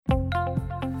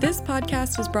This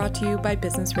podcast is brought to you by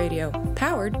Business Radio,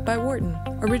 powered by Wharton,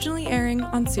 originally airing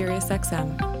on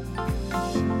SiriusXM.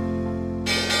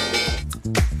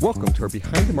 Welcome to our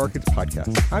Behind the Markets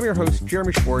podcast. I'm your host,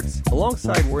 Jeremy Schwartz.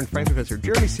 Alongside Wharton Finance Professor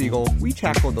Jeremy Siegel, we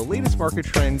tackle the latest market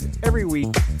trends every week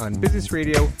on Business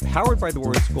Radio, powered by the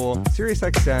Wharton School,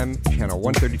 SiriusXM, Channel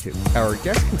 132. Our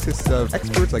guest consists of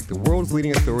experts like the world's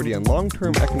leading authority on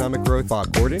long-term economic growth,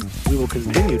 Bob Gordon. We will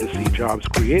continue to see jobs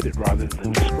created rather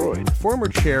than destroyed. Former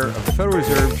chair of the Federal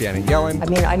Reserve, Janet Yellen.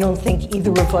 I don't think either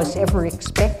of us ever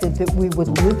expected that we would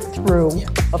live through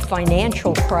a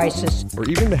financial crisis. Or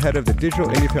even the head of the Digital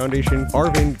India Foundation,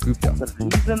 Arvind Gupta. The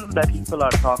reason that people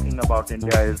are talking about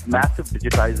India is massive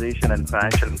digitization and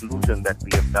financial inclusion that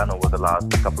we have done over the last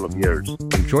couple of years.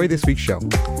 Enjoy this week's show.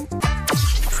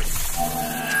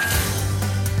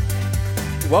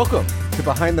 Welcome to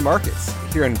Behind the Markets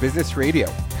here on Business Radio,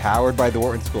 powered by the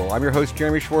Wharton School. I'm your host,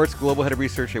 Jeremy Schwartz, Global Head of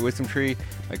Research at WisdomTree.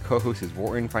 My co-host is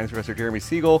Wharton Finance Professor Jeremy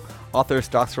Siegel, author of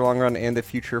Stocks for Long Run and the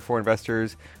Future for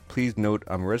Investors. Please note,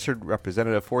 I'm a registered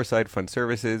representative of Foresight Fund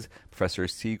Services. Professor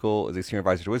Siegel is a senior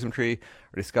advisor to WisdomTree.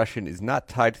 Our discussion is not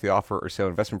tied to the offer or sale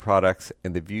of investment products,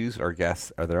 and the views of our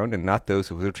guests are their own and not those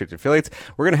of WisdomTree affiliates.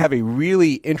 We're going to have a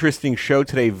really interesting show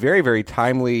today, very, very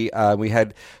timely. We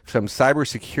had some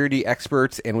cybersecurity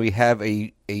experts, and we have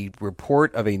a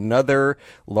report of another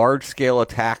large-scale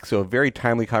attack, so a very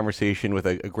timely conversation with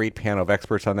a great panel of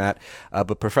experts on that.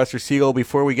 But Professor Siegel,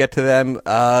 before we get to them,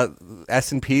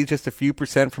 S&P just a few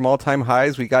percent from all-time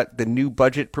highs. We got the new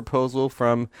budget proposal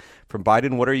from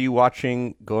Biden. What are you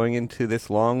watching going into this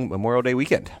long Memorial Day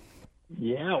weekend?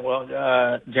 Yeah, well,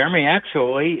 Jeremy,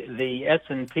 actually, the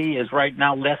S&P is right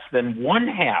now less than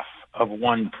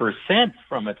 0.5%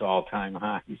 from its all-time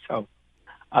high. So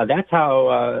that's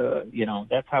how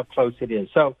that's how close it is.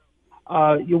 So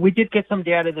we did get some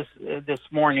data this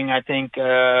morning. I think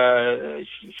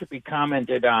should be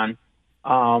commented on.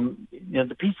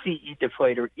 The PCE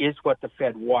deflator is what the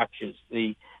Fed watches.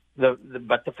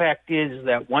 But the fact is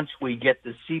that once we get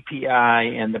the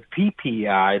CPI and the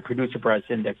PPI, Producer Price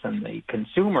Index, and the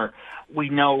consumer, we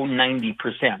know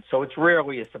 90%. So it's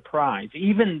rarely a surprise.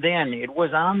 Even then, it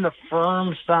was on the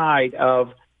firm side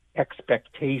of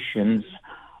expectations.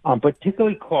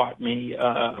 Particularly caught me,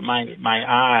 my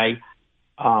eye,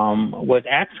 was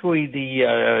actually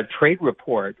the trade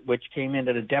report, which came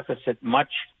into the deficit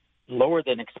much lower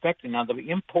than expected. Now, the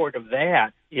import of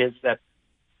that is that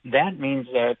means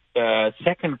that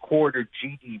second quarter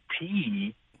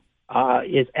GDP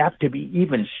is apt to be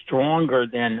even stronger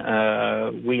than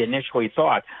we initially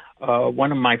thought.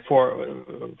 One of my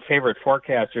favorite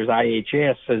forecasters,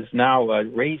 IHS, has now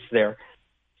raised their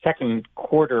second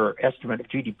quarter estimate of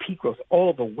GDP growth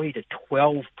all the way to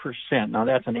 12%. Now,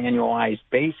 that's an annualized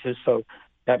basis, so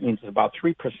that means it's about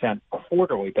 3%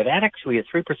 quarterly. But that actually, at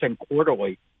 3%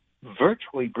 quarterly,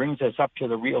 virtually brings us up to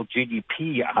the real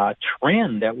GDP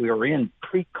trend that we were in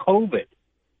pre-COVID.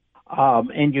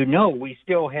 And we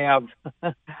still have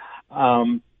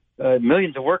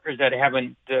millions of workers that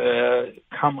haven't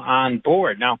come on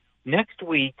board. Now, next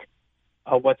week,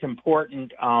 what's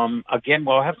important, again,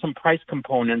 we'll have some price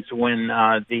components when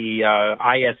the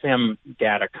ISM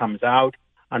data comes out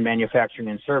on manufacturing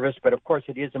and service, but of course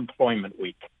it is employment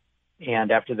week.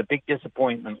 And after the big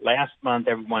disappointment last month,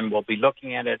 everyone will be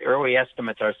looking at it. Early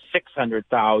estimates are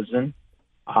 600,000.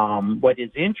 What is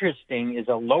interesting is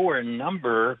a lower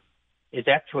number is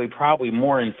actually probably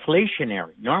more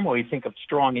inflationary. Normally, we think of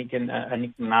strong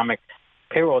economic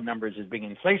payroll numbers as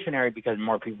being inflationary because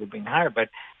more people are being hired, but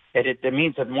it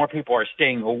means that more people are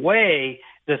staying away.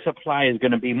 The supply is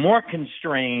going to be more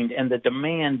constrained, and the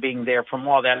demand being there from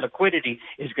all that liquidity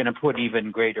is going to put even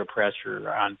greater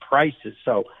pressure on prices.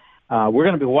 So we're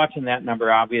going to be watching that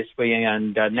number, obviously,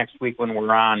 and next week when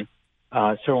we're on,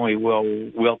 certainly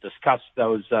we'll discuss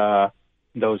those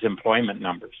employment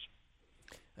numbers.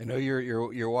 I know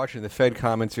you're watching the Fed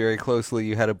comments very closely.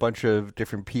 You had a bunch of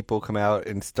different people come out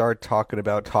and start talking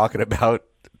about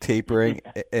tapering.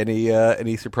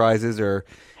 Any surprises or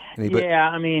anybody?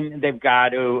 Yeah, they've got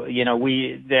to.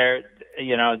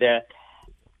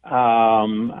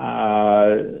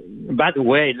 By the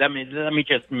way, let me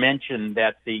just mention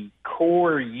that the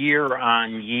core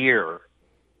year-on-year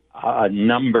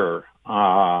number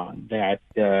that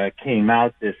came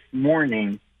out this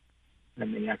morning. Let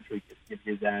me actually just give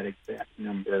you that exact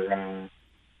number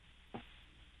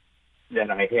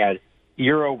that I had.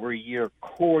 Year-over-year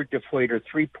core deflator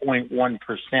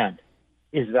 3.1%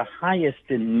 is the highest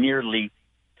in nearly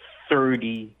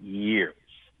 30 years.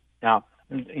 Now,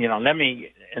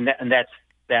 that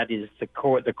is the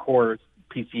core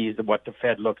PCE is what the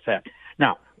Fed looks at.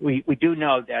 Now, we do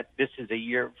know that this is a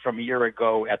year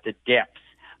ago at the depths,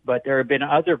 but there have been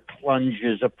other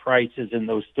plunges of prices in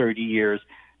those 30 years,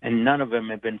 and none of them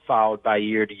have been followed by a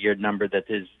year-to-year number that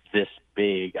is this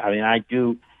big. I mean, I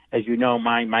do, as you know,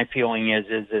 my feeling is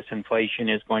this inflation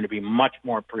is going to be much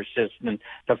more persistent.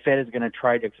 The Fed is going to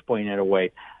try to explain it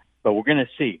away, but we're going to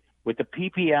see. With the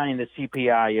PPI and the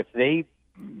CPI, if they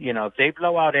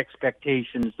blow out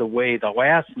expectations the way the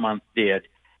last month did,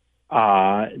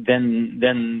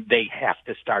 then they have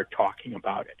to start talking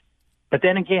about it. But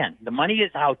then again, the money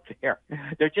is out there.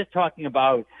 They're just talking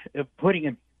about putting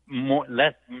it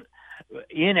less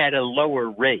in at a lower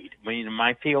rate. I mean,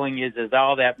 my feeling is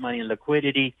all that money in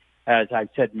liquidity, as I've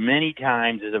said many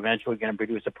times, is eventually going to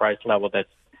produce a price level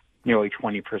that's nearly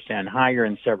 20% higher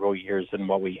in several years than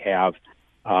what we have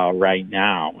right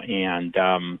now. And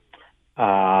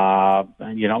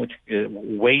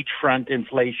wage front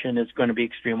inflation is going to be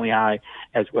extremely high,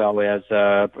 as well as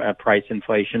price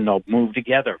inflation. They'll move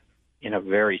together in a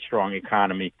very strong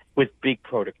economy with big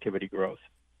productivity growth.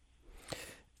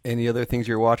 Any other things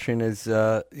you're watching as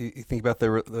you think about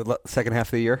the second half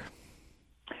of the year?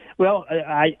 Well,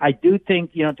 I do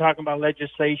think, talking about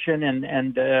legislation,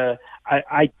 and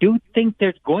I do think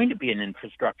there's going to be an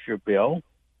infrastructure bill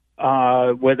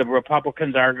where the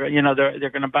Republicans are, they're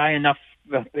going to buy enough.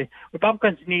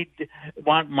 Republicans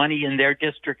want money in their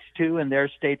districts too, in their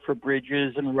state, for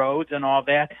bridges and roads and all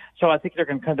that. So I think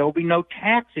there'll be no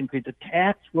tax increase. The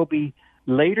tax will be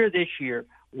later this year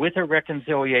with a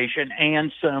reconciliation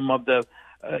and some of the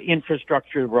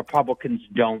infrastructure Republicans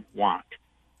don't want.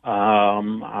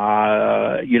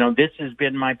 This has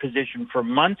been my position for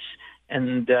months,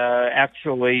 and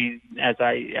actually, as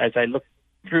I look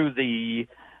through the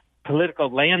political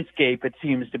landscape, it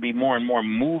seems to be more and more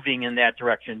moving in that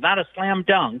direction. Not a slam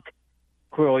dunk,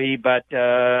 clearly, but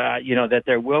that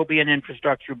there will be an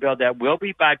infrastructure bill that will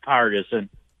be bipartisan,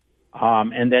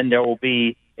 and then there will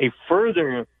be a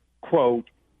further, quote,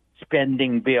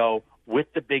 spending bill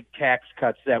with the big tax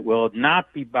cuts that will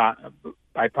not be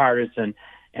bipartisan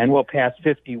and will pass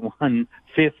 51-50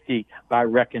 by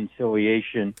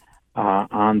reconciliation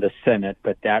on the Senate,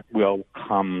 but that will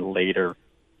come later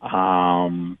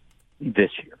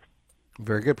this year.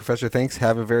 Very good, Professor. Thanks.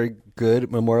 Have a very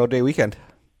good Memorial Day weekend.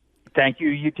 Thank you,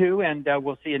 you too, and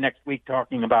we'll see you next week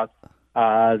talking about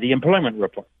the employment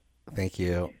report. Thank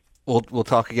you. We'll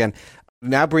talk again.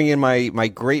 Now bring in my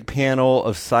great panel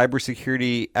of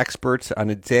cybersecurity experts. On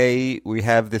a day, we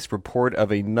have this report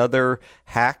of another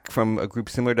hack from a group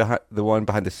similar to the one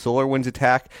behind the SolarWinds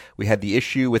attack. We had the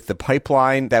issue with the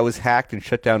pipeline that was hacked and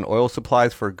shut down oil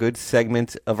supplies for a good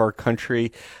segment of our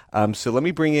country. So let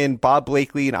me bring in Bob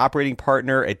Blakely, an operating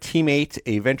partner at Team8,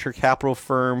 a venture capital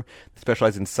firm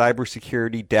specialized in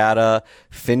cybersecurity, data,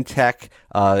 fintech.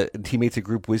 Team8's a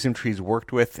group WisdomTree's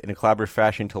worked with in a collaborative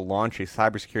fashion to launch a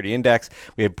cybersecurity index.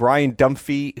 We have Brian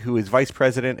Dunphy, who is vice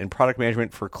president and product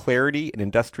management for Clarity, an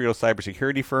industrial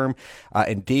cybersecurity firm,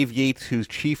 and Dave Yates, who's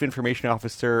chief information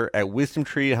officer at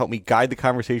WisdomTree, to help me guide the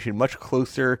conversation much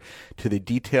closer to the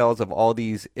details of all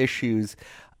these issues.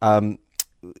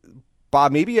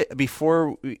 Bob, maybe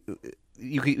before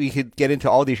we could get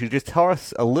into all the issues, just tell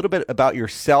us a little bit about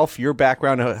yourself, your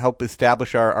background, to help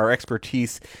establish our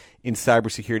expertise in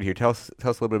cybersecurity here. Tell us a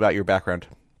little bit about your background.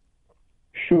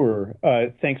 Sure.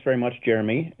 Thanks very much,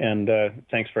 Jeremy, and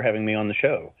thanks for having me on the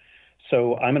show.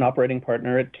 So I'm an operating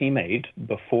partner at Team8.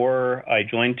 Before I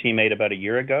joined Team8 about a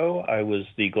year ago, I was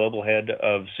the global head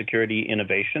of security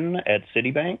innovation at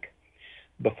Citibank.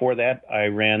 Before that, I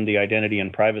ran the identity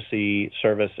and privacy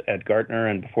service at Gartner,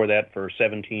 and before that, for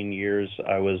 17 years,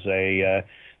 I was a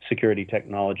security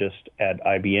technologist at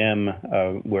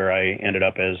IBM, where I ended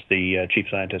up as the chief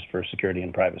scientist for security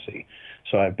and privacy.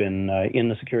 So I've been in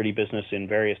the security business in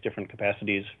various different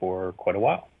capacities for quite a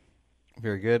while.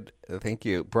 Very good. Thank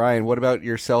you. Brian, what about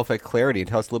yourself at Clarity?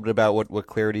 Tell us a little bit about what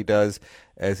Clarity does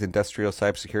as industrial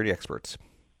cybersecurity experts.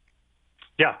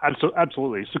 Yeah,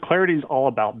 absolutely. So Clarity is all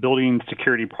about building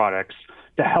security products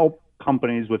to help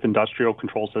companies with industrial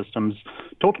control systems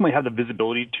to ultimately have the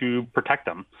visibility to protect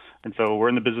them. And so we're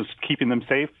in the business of keeping them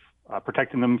safe,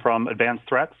 protecting them from advanced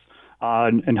threats,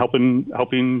 and helping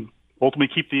ultimately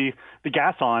keep the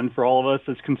gas on for all of us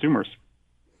as consumers.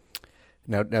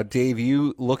 Now, Dave,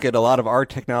 you look at a lot of our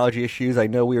technology issues. I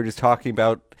know we were just talking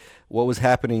about what was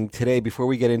happening today. Before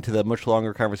we get into the much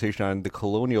longer conversation on the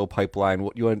Colonial Pipeline,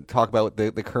 what you want to talk about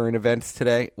the current events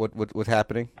today? What's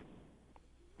happening?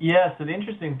 Yeah, so the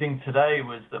interesting thing today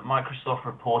was that Microsoft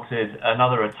reported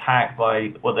another attack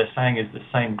by what they're saying is the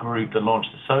same group that launched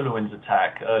the SolarWinds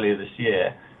attack earlier this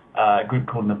year, a group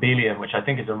called Nobelium, which I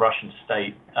think is a Russian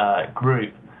state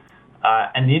group.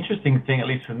 And the interesting thing, at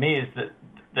least for me, is that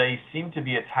they seem to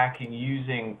be attacking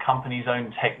using companies'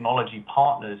 own technology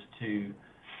partners to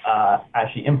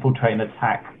actually infiltrate and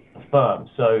attack the firm.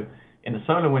 So in the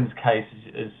SolarWinds case,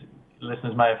 as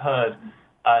listeners may have heard,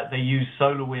 they use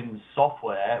SolarWinds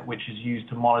software, which is used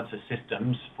to monitor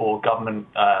systems for government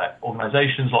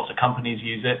organizations. Lots of companies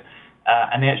use it.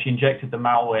 And they actually injected the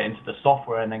malware into the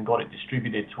software and then got it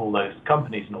distributed to all those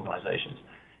companies and organizations.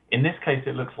 In this case,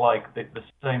 it looks like the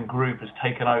same group has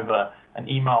taken over an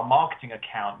email marketing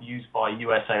account used by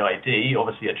USAID,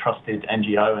 obviously a trusted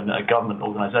NGO and a government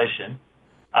organization,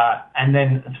 and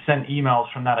then sent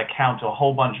emails from that account to a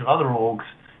whole bunch of other orgs,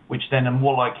 which then are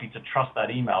more likely to trust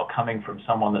that email coming from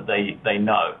someone that they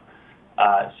know.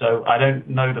 So I don't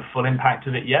know the full impact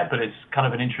of it yet, but it's kind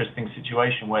of an interesting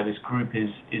situation where this group is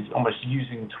almost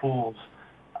using tools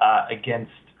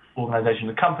against organizations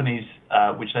and companies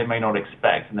which they may not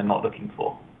expect and they're not looking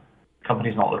for.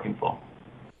 Companies not looking for.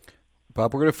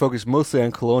 Bob, we're going to focus mostly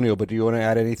on Colonial, but do you want to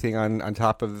add anything on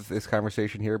top of this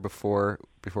conversation here before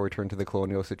we turn to the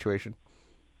Colonial situation?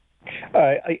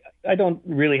 I don't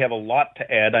really have a lot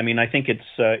to add. I mean, I think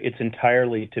it's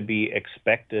entirely to be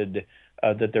expected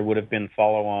that there would have been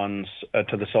follow-ons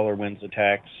to the SolarWinds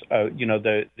attacks.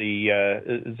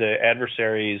 The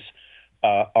adversaries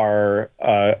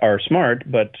are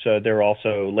smart, but they're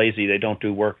also lazy. They don't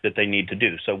do work that they need to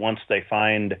do. So once they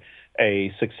find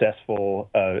a successful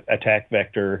attack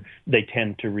vector, they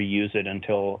tend to reuse it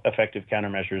until effective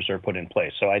countermeasures are put in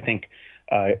place. So I think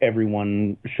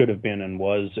everyone should have been and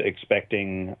was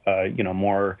expecting,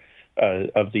 more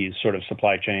of these sort of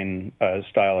supply chain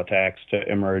style attacks to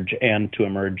emerge, and to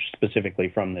emerge specifically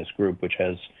from this group, which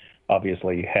has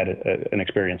obviously had an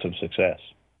experience of success.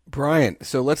 Brian,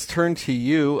 so let's turn to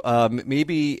you.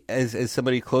 Maybe as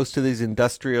somebody close to these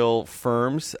industrial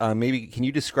firms, maybe can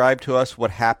you describe to us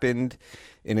what happened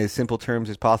in as simple terms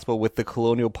as possible with the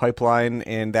Colonial Pipeline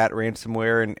and that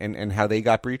ransomware and how they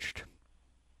got breached?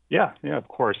 Yeah, of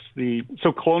course.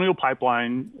 So Colonial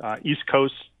Pipeline, East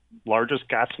Coast, largest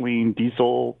gasoline,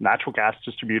 diesel, natural gas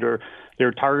distributor.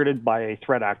 They're targeted by a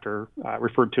threat actor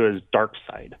referred to as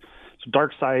DarkSide. So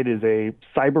DarkSide is a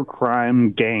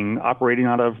cybercrime gang operating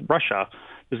out of Russia.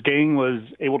 This gang was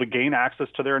able to gain access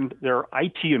to their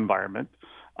IT environment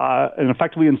and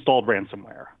effectively installed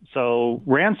ransomware. So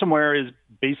ransomware is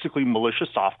basically malicious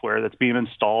software that's being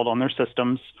installed on their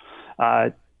systems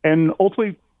and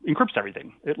ultimately encrypts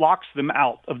everything. It locks them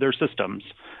out of their systems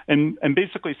and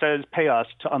basically says, pay us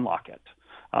to unlock it.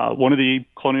 One of the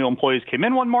Colonial employees came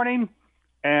in one morning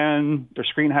and their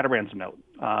screen had a ransom note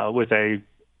with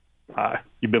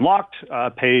you've been locked,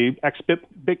 pay X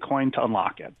Bitcoin to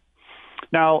unlock it.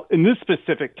 Now, in this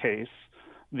specific case,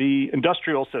 the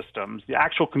industrial systems, the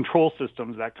actual control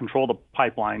systems that control the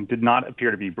pipeline did not appear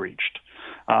to be breached.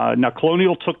 Now,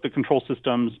 Colonial took the control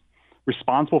systems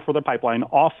responsible for the pipeline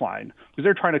offline because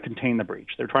they're trying to contain the breach.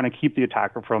 They're trying to keep the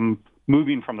attacker from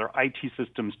moving from their IT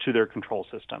systems to their control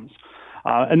systems.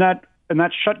 And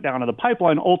that shutdown of the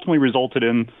pipeline ultimately resulted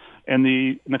in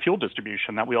the fuel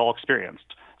distribution that we all experienced.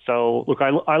 So, look,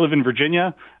 I live in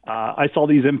Virginia. I saw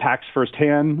these impacts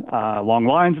firsthand, long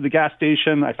lines at the gas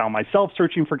station. I found myself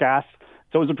searching for gas.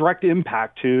 So it was a direct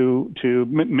impact to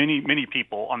many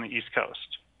people on the East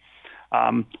Coast.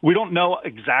 We don't know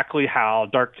exactly how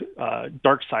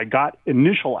DarkSide got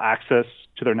initial access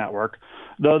to their network,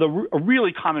 though a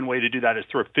really common way to do that is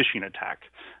through a phishing attack.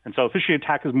 And so a phishing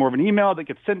attack is more of an email that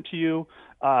gets sent to you.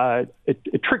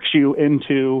 It tricks you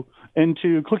into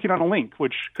clicking on a link,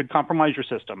 which could compromise your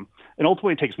system. And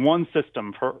ultimately, it takes one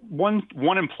system for one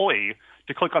employee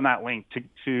to click on that link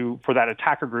for that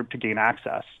attacker group to gain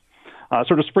access.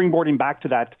 Sort of springboarding back to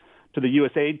the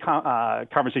USAID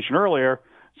conversation earlier.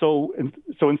 So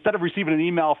instead of receiving an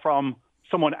email from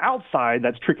someone outside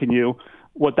that's tricking you,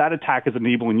 what that attack is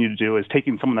enabling you to do is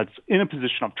taking someone that's in a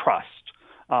position of trust,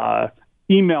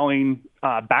 emailing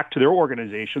back to their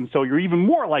organization, so you're even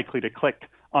more likely to click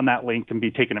on that link and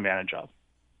be taken advantage of.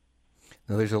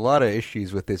 Now, there's a lot of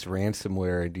issues with this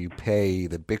ransomware. Do you pay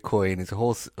the Bitcoin? It's a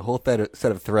whole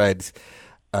set of threads.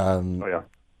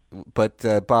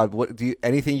 But Bob,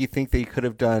 anything you think they could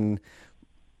have done?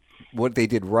 What they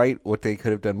did right? What they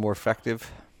could have done more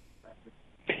effective?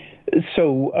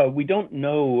 So we don't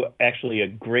know actually a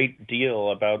great deal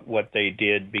about what they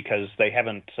did because they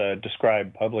haven't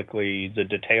described publicly the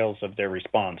details of their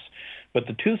response. But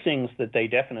the two things that they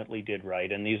definitely did right,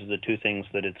 and these are the two things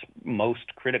that it's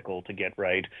most critical to get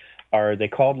right, are they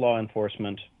called law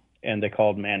enforcement and they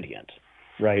called Mandiant,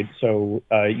 right? So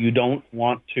you don't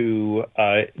want to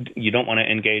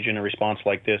engage in a response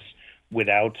like this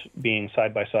without being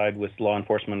side by side with law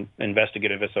enforcement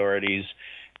investigative authorities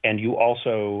and you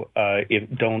also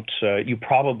you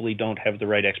probably don't have the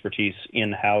right expertise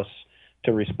in-house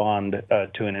to respond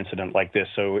to an incident like this.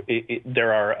 So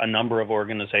there are a number of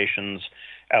organizations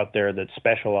out there that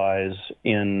specialize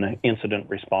in incident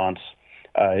response.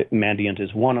 Mandiant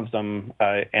is one of them,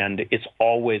 and it's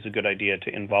always a good idea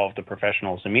to involve the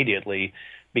professionals immediately,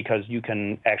 because you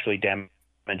can actually damage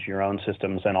your own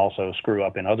systems and also screw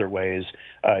up in other ways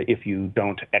if you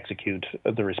don't execute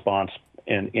the response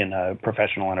in a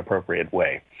professional and appropriate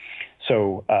way.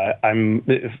 So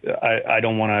I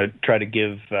don't want to try to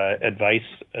give advice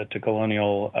to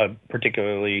Colonial,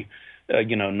 particularly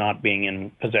not being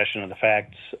in possession of the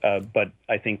facts, but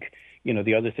I think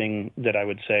the other thing that I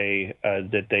would say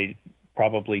that they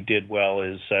probably did well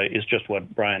is just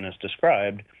what Brian has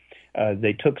described.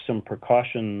 They took some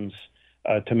precautions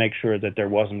to make sure that there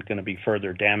wasn't going to be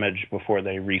further damage before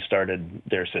they restarted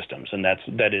their systems, and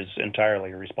that is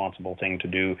entirely a responsible thing to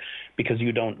do, because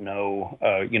you don't know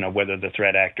whether the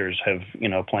threat actors have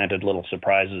planted little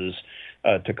surprises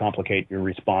to complicate your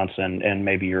response and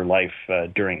maybe your life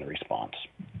during the response.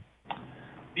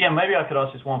 Yeah, maybe I could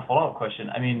ask just one follow-up question.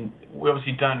 I mean, we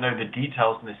obviously don't know the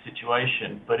details in this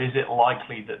situation, but is it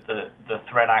likely that the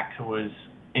threat actor was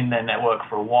in their network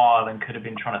for a while and could have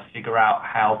been trying to figure out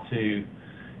how to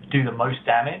do the most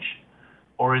damage?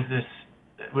 Or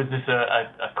was this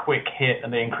a quick hit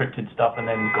and they encrypted stuff and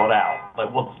then got out?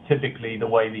 Like, what's typically the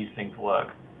way these things work?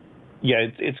 Yeah,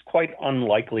 it's quite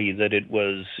unlikely that it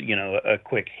was, a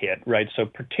quick hit, right? So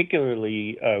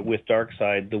particularly with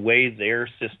DarkSide, the way their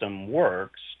system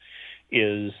works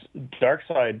is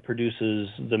DarkSide produces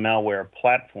the malware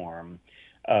platform,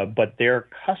 but their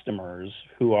customers,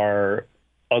 who are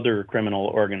other criminal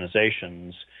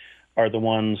organizations, are the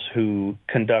ones who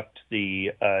conduct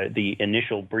the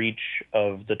initial breach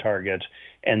of the target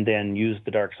and then use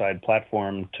the DarkSide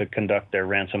platform to conduct their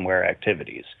ransomware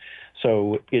activities.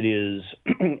 So it is,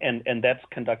 and that's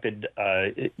conducted,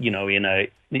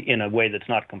 in a way that's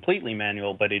not completely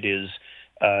manual, but it is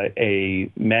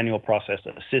a manual process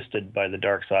assisted by the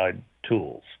DarkSide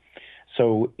tools.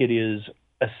 So it is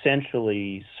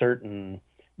essentially certain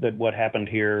that what happened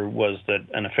here was that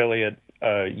an affiliate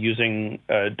using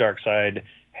DarkSide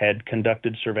had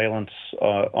conducted surveillance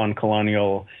on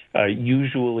Colonial.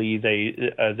 Usually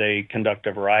they conduct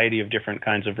a variety of different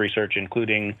kinds of research,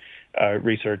 including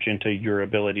research into your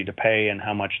ability to pay and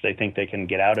how much they think they can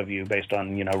get out of you based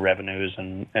on revenues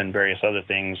and various other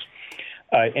things.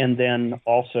 And then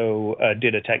also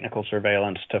did a technical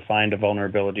surveillance to find a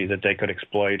vulnerability that they could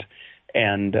exploit.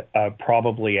 And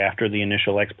probably after the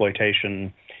initial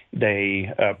exploitation, they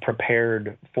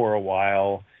prepared for a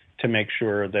while to make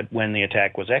sure that when the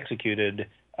attack was executed,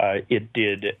 it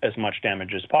did as much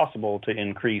damage as possible to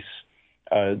increase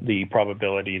the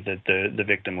probability that the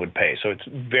victim would pay. So it's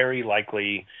very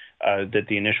likely that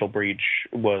the initial breach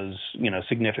was,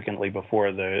 significantly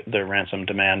before the ransom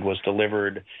demand was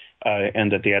delivered,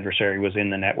 and that the adversary was in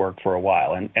the network for a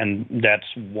while. And that's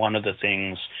one of the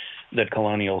things that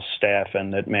Colonial staff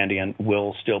and that Mandiant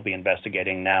will still be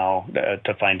investigating now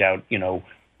to find out,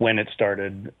 when it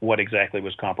started, what exactly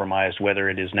was compromised, whether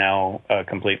it is now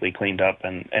completely cleaned up,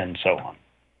 and so on.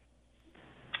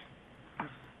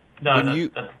 No,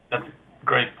 that's a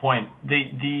great point.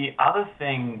 The other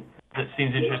thing that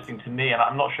seems interesting to me, and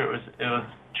I'm not sure it was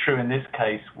true in this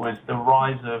case, was the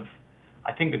rise of,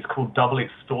 I think it's called double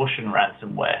extortion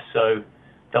ransomware. So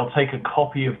they'll take a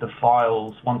copy of the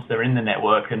files once they're in the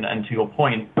network, and to your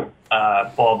point,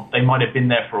 Bob, they might have been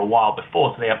there for a while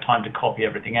before, so they have time to copy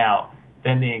everything out.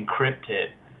 Then they encrypt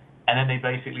it, and then they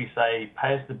basically say,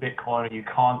 pay us the Bitcoin, or you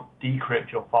can't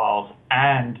decrypt your files,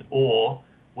 or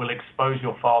we'll expose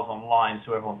your files online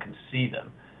so everyone can see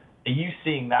them. Are you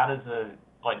seeing that as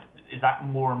is that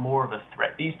more and more of a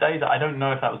threat these days? I don't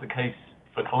know if that was the case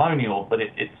for Colonial, but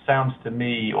it sounds to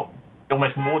me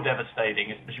almost more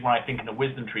devastating, especially when I think in a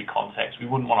wisdom tree context. We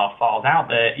wouldn't want our files out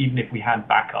there, even if we had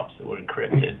backups that were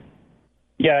encrypted.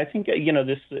 Yeah, I think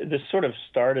this sort of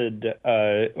started,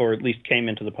 or at least came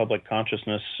into the public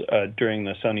consciousness during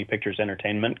the Sony Pictures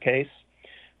Entertainment case,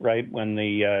 right? When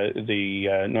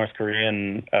the North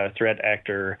Korean threat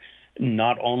actor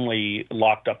not only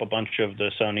locked up a bunch of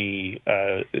the Sony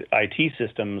IT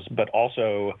systems, but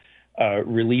also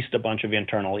released a bunch of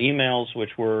internal emails,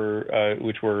 which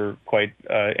were quite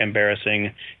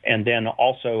embarrassing, and then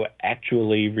also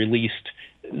actually released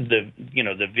the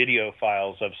video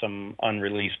files of some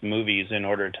unreleased movies in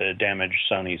order to damage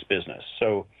Sony's business.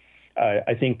 So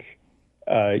I think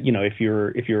if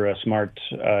you're a smart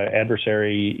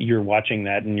adversary, you're watching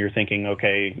that and you're thinking,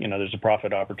 okay, there's a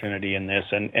profit opportunity in this,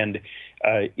 and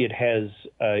it has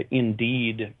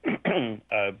indeed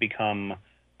become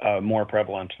more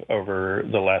prevalent over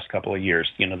the last couple of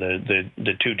years.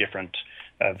 The two different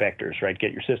vectors, right?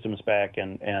 Get your systems back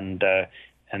and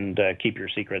keep your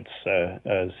secrets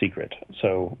secret.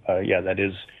 So that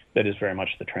is very much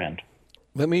the trend.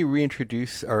 Let me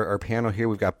reintroduce our panel here.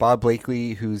 We've got Bob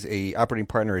Blakely, who's a operating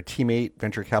partner at Teammate,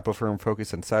 venture capital firm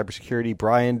focused on cybersecurity.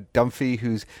 Brian Dunphy,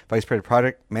 who's vice president of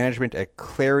product management at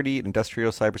Clarity, an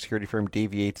industrial cybersecurity firm.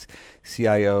 Dave Yates,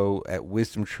 CIO at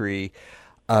WisdomTree.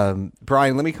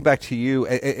 Brian, let me come back to you.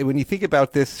 When you think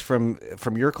about this from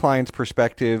your client's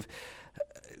perspective,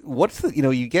 what's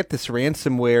you get this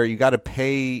ransomware, you got to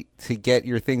pay to get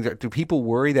your things. Do people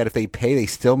worry that if they pay, they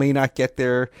still may not get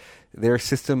their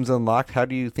systems unlocked? How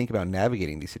do you think about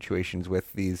navigating these situations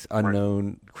with these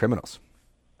unknown criminals?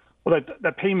 Well,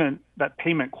 that payment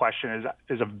question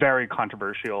is a very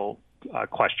controversial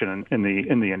question in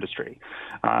the industry.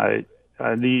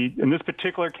 In this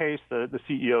particular case, the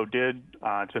CEO did,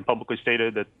 it's been publicly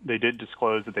stated that they did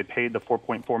disclose that they paid the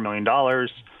 $4.4 million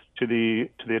to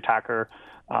the attacker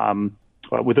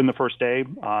within the first day,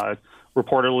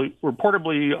 reportedly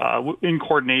in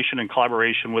coordination and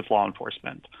collaboration with law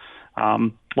enforcement.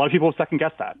 A lot of people second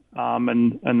guess that,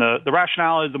 and the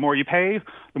rationale is the more you pay,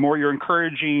 the more you're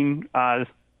encouraging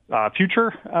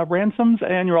future ransoms,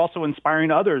 and you're also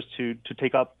inspiring others to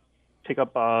take up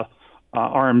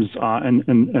arms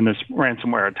in this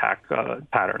ransomware attack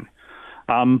pattern.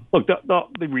 Look,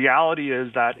 the reality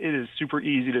is that it is super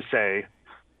easy to say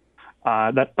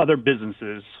that other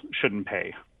businesses shouldn't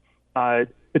pay.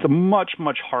 It's a much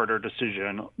harder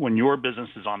decision when your business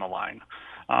is on the line.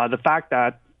 The fact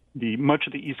that much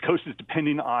of the East Coast is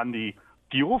depending on the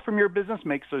fuel from your business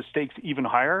makes those stakes even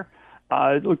higher.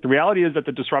 Look, the reality is that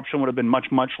the disruption would have been much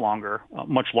longer,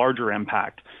 much larger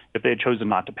impact if they had chosen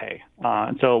not to pay.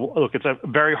 And so, look, it's a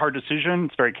very hard decision.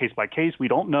 It's very case by case. We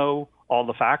don't know all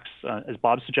the facts, as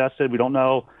Bob suggested. We don't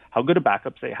know how good of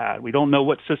backups they had. We don't know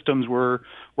what systems were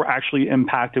actually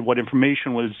impacted, what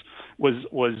information was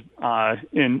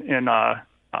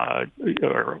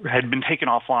or had been taken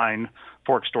offline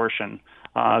for extortion.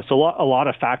 So a lot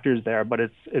of factors there, but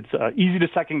it's easy to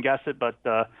second guess it. But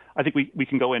I think we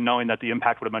can go in knowing that the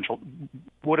impact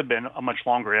would have been a much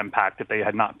longer impact if they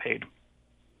had not paid.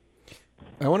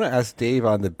 I want to ask Dave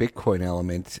on the Bitcoin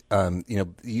element.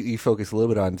 You focus a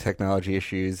little bit on technology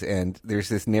issues, and there's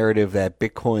this narrative that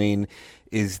Bitcoin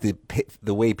is the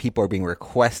way people are being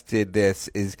requested.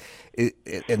 And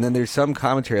then there's some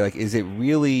commentary like, is it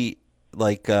really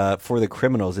for the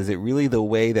criminals? Is it really the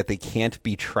way that they can't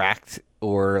be tracked,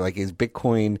 or is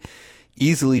Bitcoin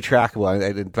easily trackable?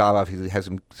 And Bob obviously has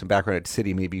some background at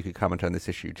Citi. Maybe you could comment on this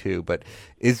issue too. But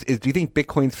do you think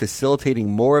Bitcoin's facilitating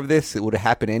more of this? It would have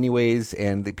happened anyways,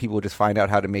 and the people would just find out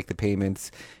how to make the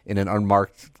payments in an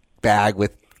unmarked bag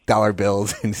with dollar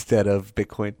bills instead of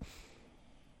Bitcoin?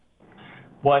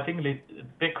 Well, I think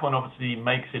Bitcoin obviously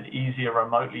makes it easier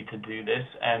remotely to do this,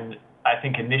 and I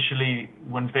think initially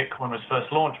when Bitcoin was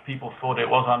first launched, people thought it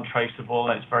was untraceable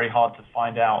and it's very hard to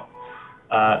find out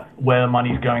where the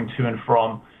money's going to and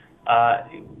from.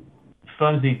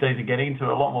 Firms these days are getting into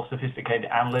a lot more sophisticated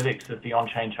analytics of the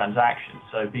on-chain transactions.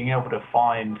 So being able to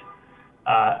find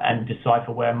and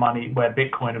decipher where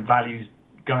Bitcoin and value is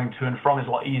going to and from is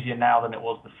a lot easier now than it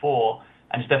was before,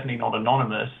 and it's definitely not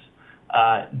anonymous.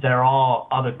 There are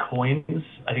other coins.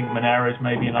 I think Monero is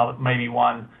maybe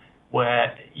one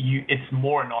where it's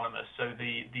more anonymous. So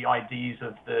the IDs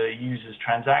of the users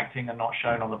transacting are not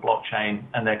shown on the blockchain,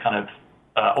 and they're kind of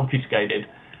obfuscated.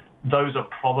 Those are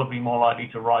probably more likely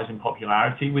to rise in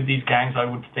popularity with these gangs, I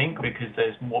would think, because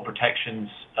there's more protections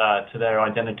to their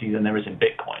identity than there is in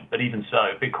Bitcoin. But even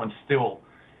so, Bitcoin's still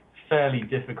fairly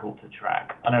difficult to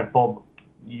track. I know, Bob,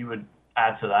 you would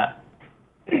add to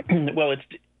that. Well,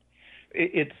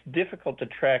 it's difficult to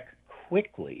track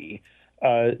quickly.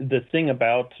 The thing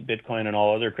about Bitcoin and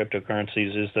all other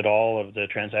cryptocurrencies is that all of the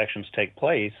transactions take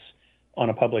place on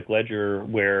a public ledger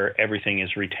where everything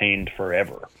is retained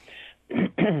forever.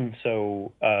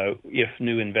 So if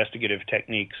new investigative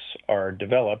techniques are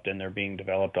developed, and they're being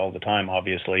developed all the time,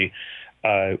 obviously,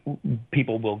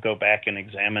 people will go back and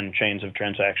examine chains of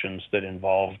transactions that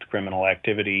involved criminal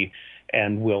activity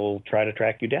and will try to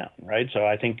track you down, right? So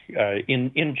I think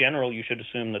in general, you should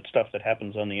assume that stuff that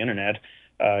happens on the internet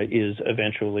is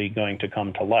eventually going to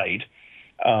come to light.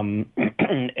 And,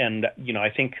 I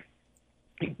think,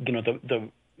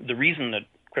 the reason that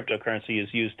cryptocurrency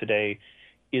is used today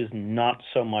is not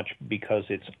so much because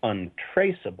it's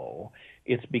untraceable.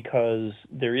 It's because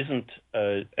there isn't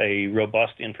a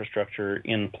robust infrastructure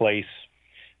in place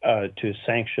to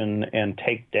sanction and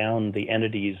take down the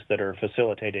entities that are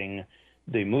facilitating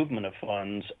the movement of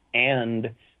funds, and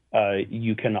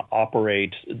you can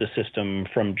operate the system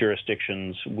from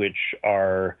jurisdictions which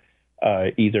are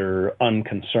either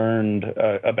unconcerned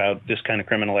about this kind of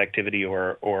criminal activity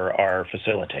or are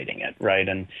facilitating it, right?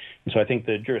 And so I think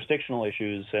the jurisdictional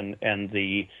issues and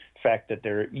the fact that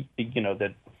there's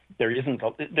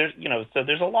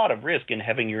a lot of risk in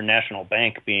having your national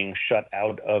bank being shut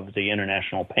out of the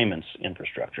international payments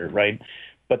infrastructure, right?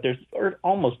 But there's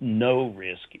almost no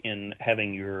risk in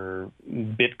having your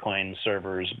Bitcoin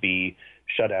servers be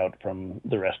shut out from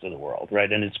the rest of the world,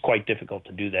 right? And it's quite difficult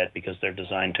to do that because they're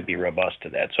designed to be robust to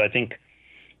that. So I think,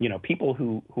 people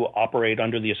who operate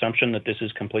under the assumption that this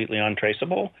is completely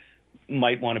untraceable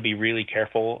might want to be really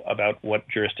careful about what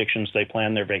jurisdictions they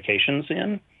plan their vacations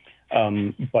in.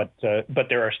 But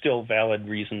there are still valid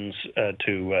reasons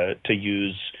to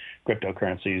use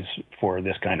cryptocurrencies for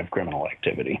this kind of criminal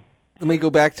activity. Let me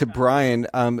go back to Brian.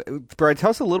 Brian,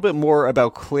 tell us a little bit more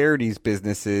about Clarity's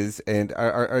businesses, and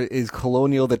is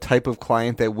Colonial the type of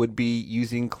client that would be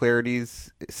using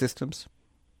Clarity's systems?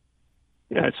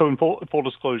 Yeah, so in full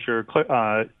disclosure,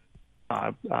 Colonial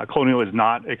is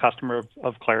not a customer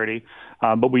of Clarity,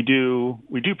 but we do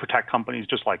protect companies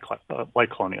just like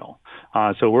Colonial.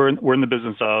 So we're in the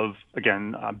business of,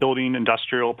 again, building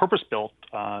industrial purpose-built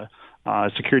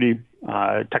security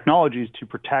technologies to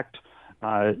protect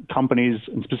companies,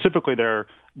 and specifically their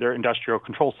industrial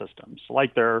control systems,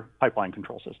 like their pipeline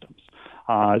control systems.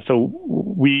 So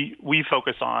we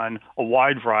focus on a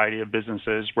wide variety of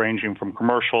businesses, ranging from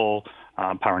commercial,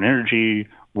 power and energy,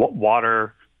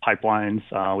 water, pipelines.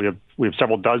 We have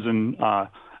several dozen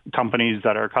companies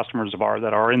that are customers of ours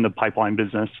that are in the pipeline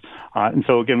business. And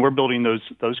so again, we're building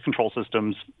those control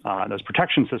systems, those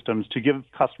protection systems, to give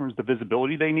customers the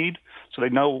visibility they need, so they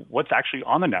know what's actually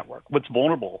on the network, what's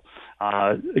vulnerable,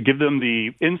 give them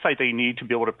the insight they need to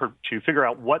be able to figure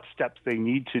out what steps they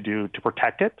need to do to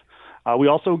protect it. We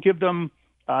also give them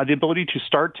the ability to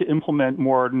start to implement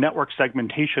more network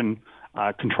segmentation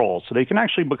controls, so they can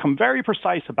actually become very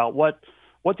precise about what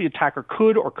the attacker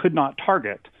could or could not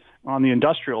target on the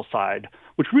industrial side,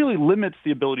 which really limits the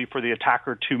ability for the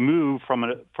attacker to move from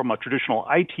a traditional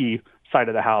IT side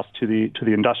of the house to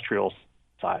the industrial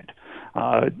side.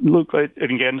 Look,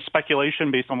 and again,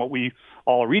 speculation based on what we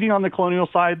all are reading on the Colonial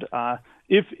side.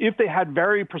 If they had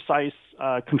very precise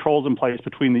controls in place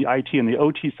between the IT and the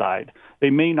OT side,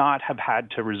 they may not have had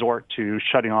to resort to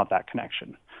shutting off that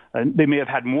connection. And they may have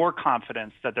had more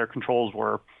confidence that their controls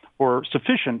were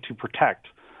sufficient to protect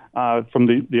from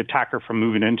the attacker from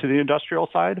moving into the industrial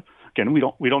side. Again,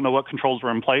 we don't know what controls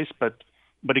were in place, but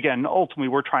again, ultimately,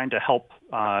 we're trying to help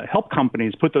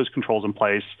companies put those controls in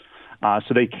place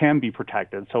so they can be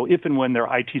protected. So if and when their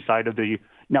IT side of the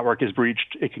network is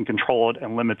breached, it can control it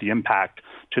and limit the impact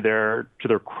to their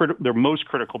most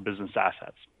critical business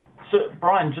assets. So,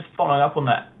 Brian, just following up on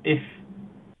that, if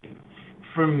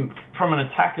from an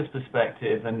attacker's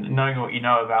perspective and knowing what you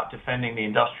know about defending the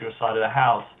industrial side of the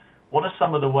house, what are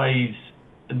some of the ways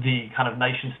the kind of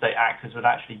nation-state actors would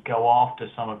actually go after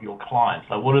some of your clients?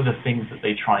 Like, what are the things that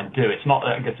they try and do? It's not,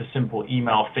 I guess, a simple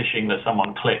email phishing that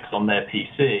someone clicks on their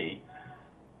PC.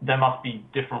 There must be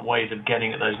different ways of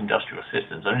getting at those industrial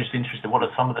systems. I'm just interested, what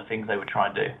are some of the things they would try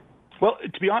and do? Well,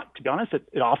 to be honest,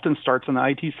 it often starts on the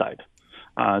IT side.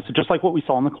 So just like what we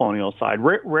saw on the Colonial side,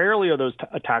 rarely are those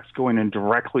attacks going in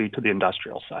directly to the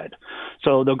industrial side.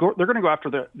 So they're going to go after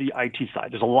the IT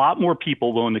side. There's a lot more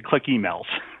people willing to click emails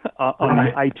on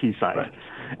the IT side. Right.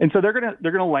 And so they're going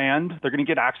to land, they're going to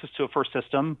get access to a first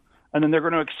system, and then they're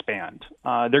going to expand.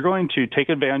 They're going to take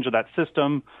advantage of that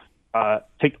system,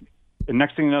 the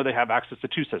next thing you know, they have access to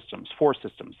 2 systems, 4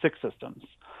 systems, 6 systems.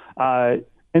 And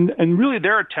really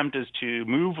their attempt is to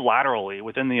move laterally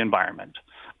within the environment,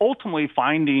 ultimately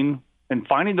finding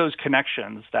those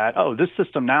connections that, this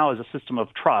system now is a system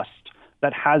of trust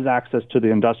that has access to the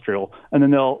industrial, and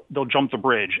then they'll jump the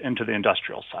bridge into the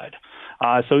industrial side.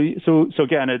 So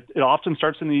again, it often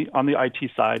starts on the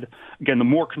IT side. Again, the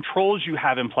more controls you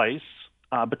have in place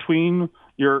between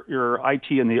your IT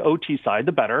and the OT side,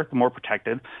 the better, the more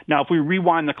protected. Now, if we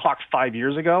rewind the clock 5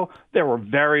 years ago, there were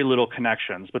very little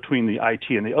connections between the IT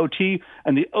and the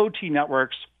OT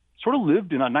networks sort of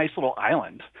lived in a nice little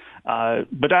island.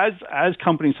 But as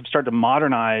companies have started to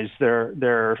modernize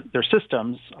their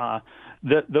systems,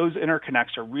 those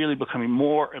interconnects are really becoming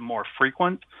more and more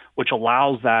frequent, which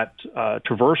allows that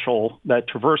traverse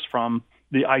from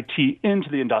the IT into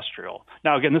the industrial.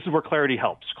 Now, again, this is where Clarity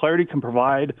helps. Clarity can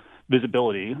provide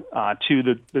visibility to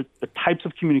the types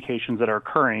of communications that are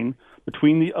occurring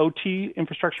between the OT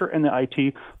infrastructure and the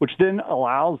IT, which then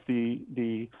allows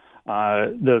the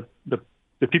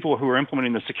the people who are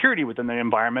implementing the security within the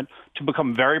environment to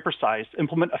become very precise,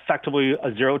 implement effectively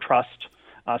a zero trust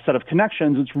set of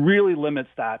connections, which really limits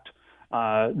that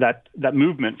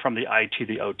movement from the IT to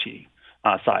the OT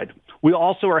side. We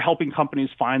also are helping companies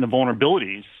find the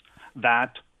vulnerabilities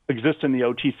that exist in the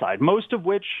OT side, most of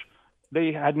which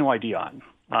they had no idea on.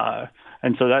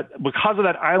 And so that because of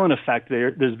that island effect,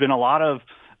 there's been a lot of,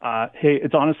 hey,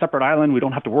 it's on a separate island. We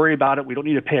don't have to worry about it. We don't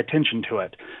need to pay attention to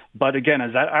it. But again,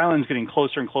 as that island's getting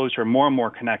closer and closer, more and more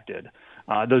connected,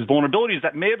 those vulnerabilities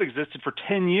that may have existed for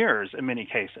 10 years in many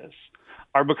cases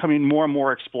are becoming more and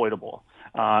more exploitable.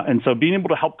 And so being able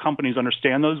to help companies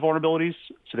understand those vulnerabilities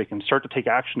so they can start to take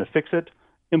action to fix it,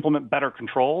 implement better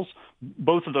controls,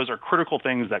 both of those are critical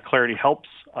things that Clarity helps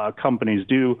companies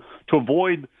do to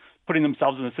avoid putting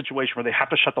themselves in a situation where they have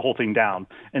to shut the whole thing down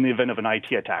in the event of an IT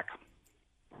attack.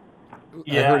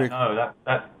 Yeah, no,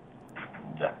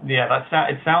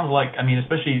 it sounds like, I mean,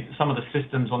 especially some of the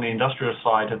systems on the industrial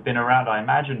side have been around, I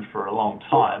imagine, for a long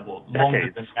time, or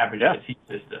longer than the average IT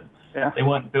system. Yeah. They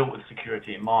weren't built with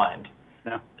security in mind.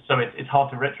 Yeah. So it's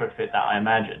hard to retrofit that, I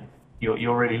imagine.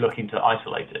 You're really looking to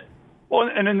isolate it. Well,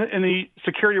 and in the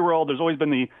security world, there's always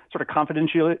been the sort of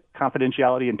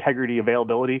confidentiality, integrity,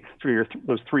 availability,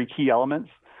 those three key elements.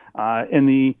 In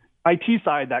the IT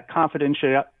side, that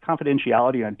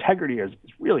confidentiality and integrity is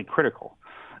really critical.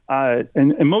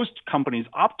 And most companies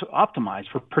optimize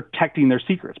for protecting their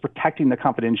secrets, protecting the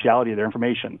confidentiality of their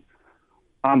information.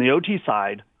 On the OT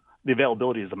side, the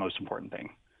availability is the most important thing,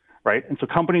 right? And so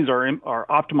companies are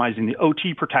optimizing the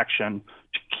OT protection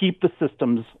to keep the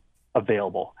systems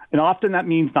available. And often that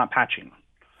means not patching.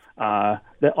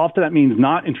 Often that means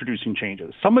not introducing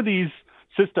changes. Some of these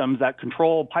systems that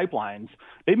control pipelines,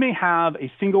 they may have a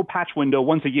single patch window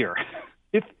once a year,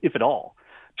 if at all,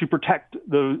 to protect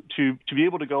to be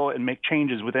able to go and make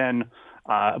changes within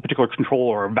a particular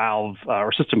controller or valve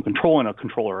or system controlling a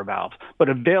controller or valve. But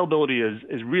availability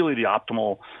is really the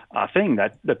optimal thing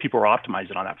that people are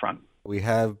optimizing on that front. We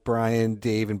have Brian,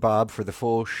 Dave, and Bob for the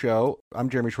full show. I'm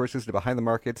Jeremy Schwartz, this is Behind the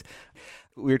Markets.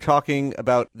 We're talking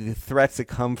about the threats that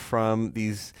come from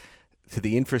to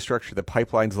the infrastructure, the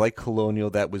pipelines like Colonial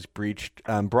that was breached.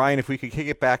 Brian, if we could kick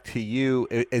it back to you,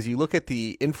 as you look at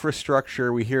the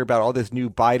infrastructure, we hear about all this new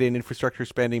Biden infrastructure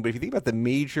spending, but if you think about the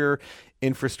major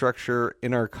infrastructure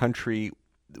in our country,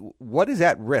 what is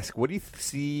at risk? What do you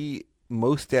see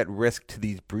most at risk to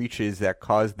these breaches that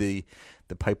caused the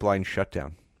pipeline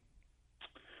shutdown?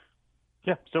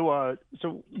 Yeah. So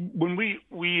when we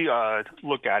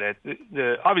look at it,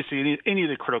 obviously any of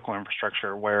the critical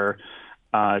infrastructure where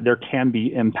there can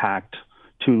be impact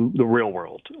to the real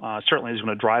world certainly is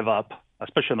going to drive up,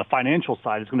 especially on the financial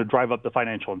side, it's going to drive up the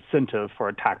financial incentive for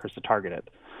attackers to target it.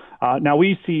 Now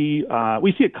we see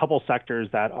a couple sectors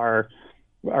that are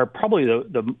probably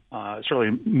the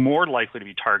certainly more likely to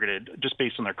be targeted just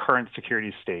based on their current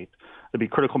security state. There'd be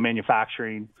critical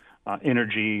manufacturing,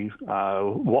 energy,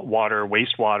 water,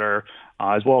 wastewater,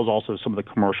 as well as also some of the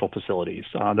commercial facilities.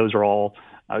 Those are all,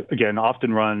 again,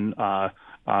 often run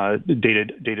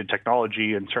dated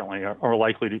technology and certainly are more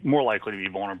likely to be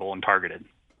vulnerable and targeted.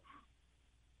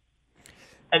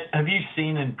 Have you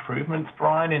seen improvements,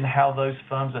 Brian, in how those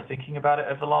firms are thinking about it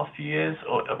over the last few years?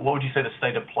 Or what would you say the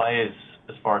state of play is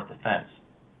as far as defense?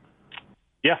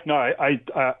 Yeah, no, I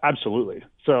absolutely.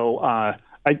 So I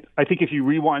think if you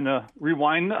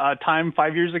rewind time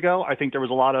 5 years ago, I think there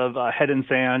was a lot of head in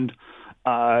sand.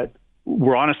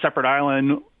 We're on a separate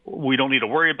island. We don't need to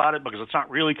worry about it because it's not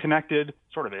really connected.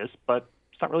 Sort of is, but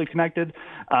it's not really connected.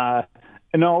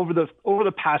 And over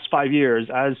the past 5 years,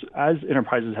 as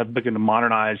enterprises have begun to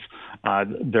modernize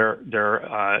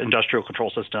their industrial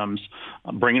control systems,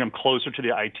 bringing them closer to the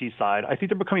IT side, I think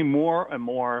they're becoming more and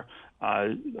more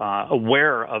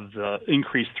aware of the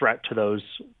increased threat to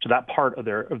that part of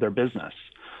their business.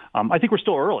 I think we're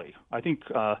still early. I think.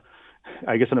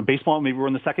 I guess in a baseball, maybe we're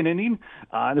in the second inning.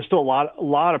 There's still a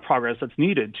lot of progress that's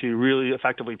needed to really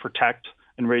effectively protect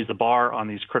and raise the bar on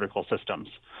these critical systems.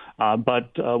 But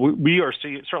we are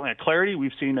seeing, certainly at Clarity,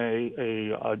 we've seen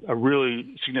a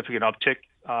really significant uptick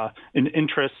in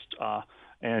interest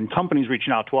and companies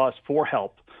reaching out to us for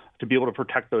help to be able to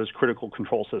protect those critical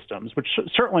control systems, which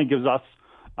certainly gives us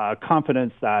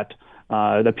confidence that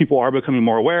people are becoming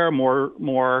more aware,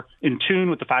 more in tune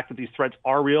with the fact that these threats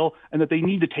are real and that they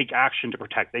need to take action to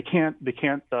protect. They can't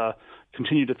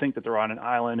continue to think that they're on an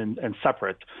island and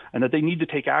separate, and that they need to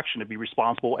take action to be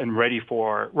responsible and ready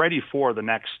for the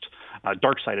next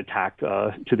dark side attack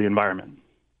to the environment.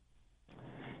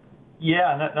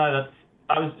 Yeah, no,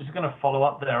 I was just going to follow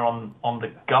up there on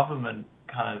the government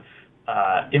kind of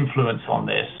influence on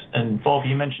this. And Bob,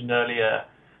 you mentioned earlier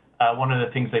one of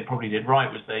the things they probably did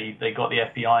right was they got the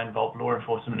FBI involved, law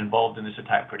enforcement involved in this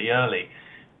attack pretty early.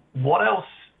 What else,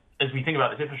 as we think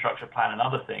about this infrastructure plan and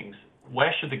other things,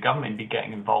 where should the government be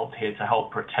getting involved here to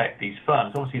help protect these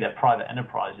firms? Obviously, they're private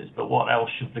enterprises, but what else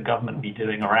should the government be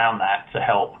doing around that to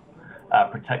help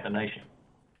protect the nation?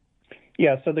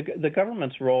 Yeah, so the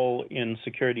government's role in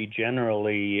security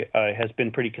generally has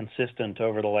been pretty consistent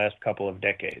over the last couple of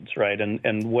decades, right?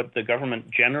 And what the government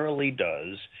generally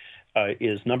does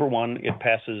is, number one, it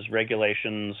passes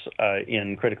regulations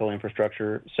in critical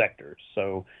infrastructure sectors.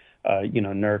 So,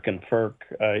 NERC and FERC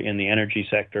in the energy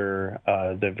sector,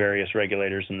 the various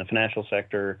regulators in the financial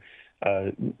sector,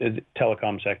 the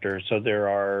telecom sector. So there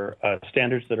are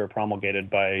standards that are promulgated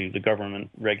by the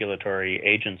government regulatory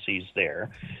agencies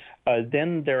there.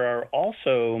 Then there are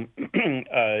also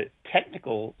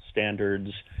technical standards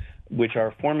which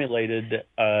are formulated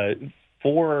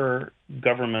for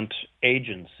government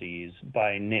agencies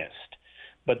by NIST.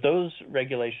 But those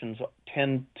regulations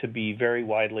tend to be very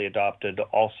widely adopted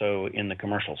also in the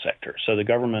commercial sector. So the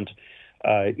government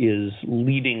is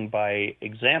leading by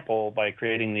example by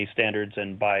creating these standards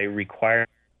and by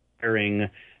requiring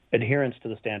adherence to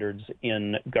the standards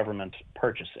in government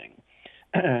purchasing.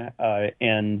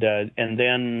 And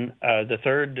then the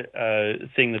third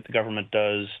thing that the government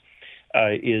does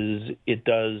is it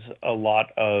does a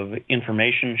lot of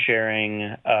information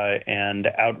sharing and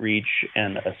outreach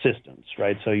and assistance,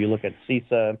 right? So you look at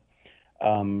CISA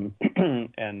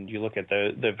and you look at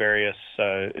the various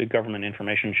government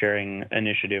information sharing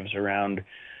initiatives around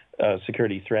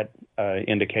security threat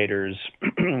indicators.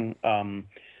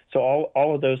 So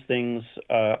all of those things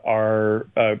are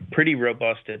pretty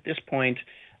robust at this point,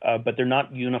 but they're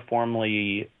not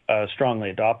uniformly strongly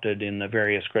adopted in the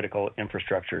various critical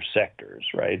infrastructure sectors,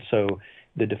 right? So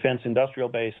the defense industrial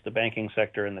base, the banking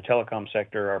sector, and the telecom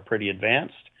sector are pretty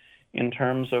advanced in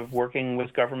terms of working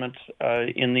with government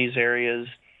in these areas.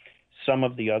 Some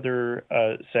of the other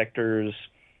sectors,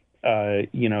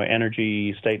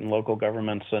 energy, state and local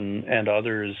governments and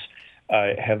others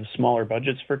have smaller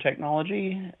budgets for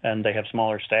technology, and they have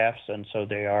smaller staffs, and so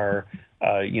they are,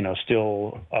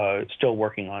 still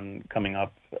working on coming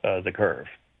up the curve.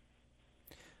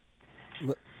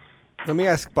 Let me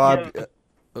ask Bob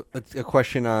a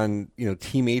question on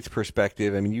Team8's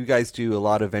perspective. I mean, you guys do a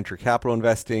lot of venture capital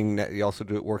investing. You also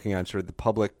do it working on sort of the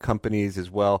public companies as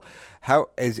well.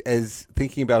 How, as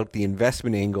thinking about the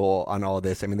investment angle on all of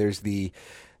this, I mean, there's the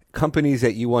companies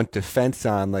that you want defense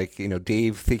on, like,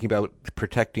 Dave thinking about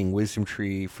protecting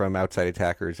WisdomTree from outside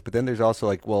attackers. But then there's also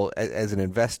as an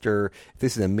investor, if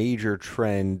this is a major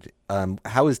trend,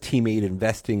 how is Team8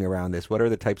 investing around this? What are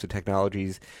the types of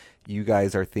technologies you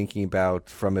guys are thinking about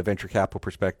from a venture capital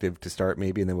perspective to start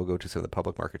maybe, and then we'll go to some of the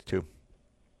public markets too?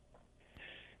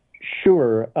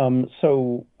 Sure.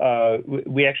 So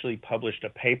we actually published a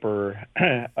paper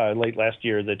late last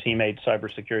year, the Team8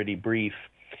 Cybersecurity Brief,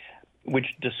 which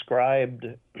described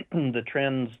the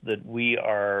trends that we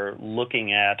are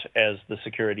looking at as the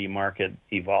security market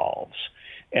evolves.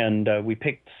 And we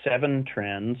picked 7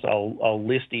 trends. I'll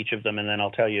list each of them, and then I'll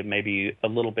tell you maybe a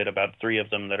little bit about 3 of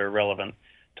them that are relevant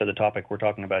to the topic we're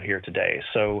talking about here today.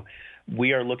 So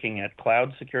we are looking at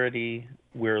cloud security.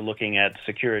 We're looking at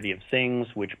security of things,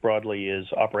 which broadly is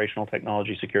operational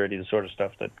technology security, the sort of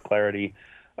stuff that Clarity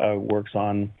works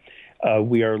on.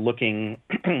 We are looking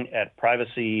at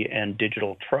privacy and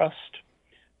digital trust.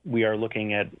 We are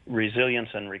looking at resilience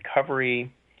and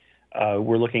recovery.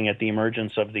 We're looking at the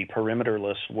emergence of the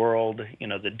perimeterless world,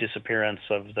 the disappearance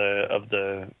of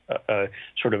the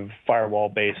sort of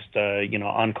firewall-based,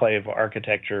 enclave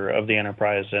architecture of the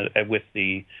enterprise with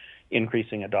the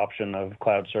increasing adoption of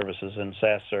cloud services and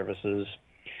SaaS services.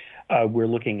 We're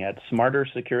looking at smarter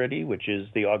security, which is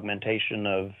the augmentation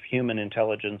of human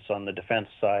intelligence on the defense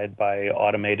side by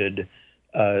automated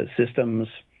systems.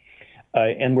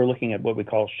 And we're looking at what we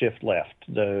call shift left,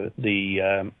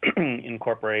 the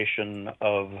incorporation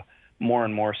of more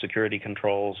and more security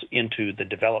controls into the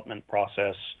development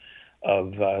process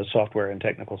of software and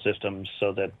technical systems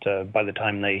so that by the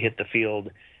time they hit the field,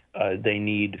 they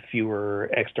need fewer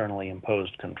externally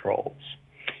imposed controls.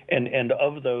 And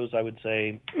of those, I would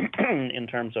say, in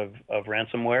terms of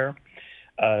ransomware,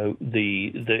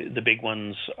 the big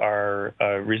ones are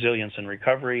resilience and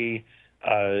recovery,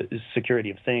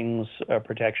 security of things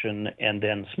protection, and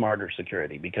then smarter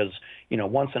security. Because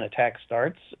once an attack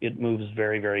starts, it moves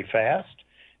very, very fast,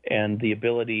 and the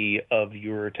ability of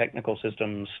your technical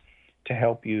systems to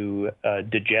help you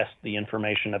digest the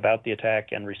information about the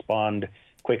attack and respond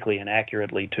quickly and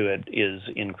accurately to it is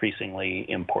increasingly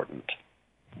important.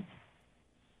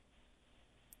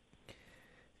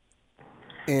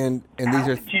 And these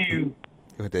are. Go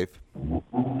ahead, Dave.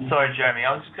 Sorry, Jeremy.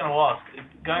 I was just going to ask,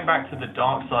 going back to the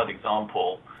dark side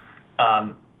example,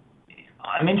 I'm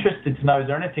interested to know, is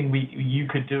there anything you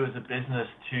could do as a business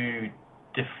to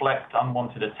deflect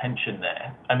unwanted attention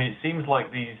there? I mean, it seems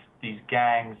like these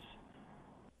gangs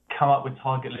come up with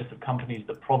target lists of companies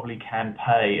that probably can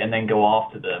pay and then go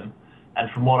after them. And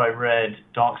from what I read,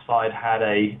 DarkSide had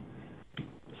a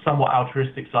somewhat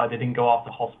altruistic side. They didn't go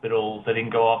after hospitals, they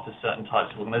didn't go after certain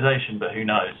types of organization, but who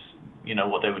knows,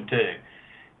 what they would do.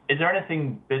 Is there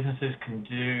anything businesses can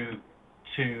do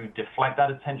to deflect that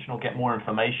attention or get more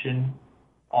information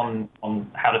on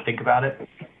how to think about it?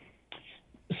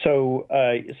 So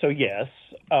yes.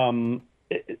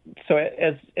 So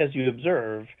as you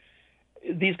observe,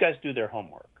 these guys do their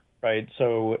homework, right?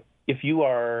 So if you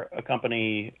are a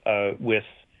company with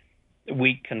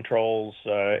weak controls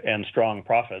and strong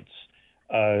profits,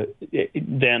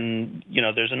 then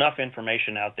there's enough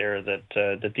information out there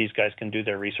that these guys can do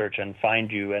their research and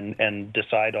find you and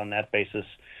decide on that basis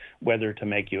whether to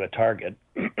make you a target.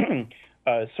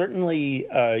 Certainly,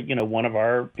 one of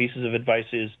our pieces of advice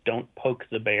is don't poke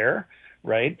the bear,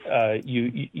 right?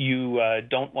 You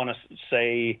don't want to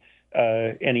say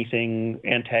anything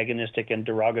antagonistic and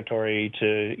derogatory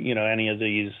to any of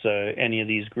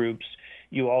these groups.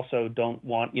 You also don't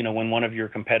want, when one of your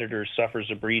competitors suffers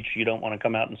a breach, you don't want to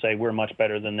come out and say we're much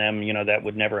better than them. That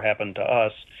would never happen to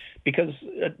us, because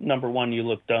number one, you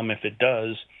look dumb if it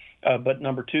does, but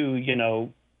number two,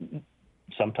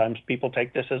 sometimes people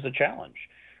take this as a challenge,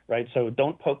 right? So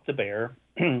don't poke the bear,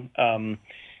 and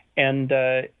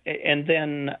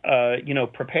then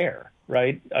prepare,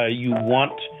 right? You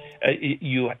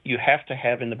have to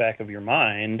have in the back of your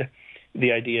mind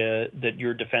the idea that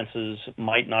your defenses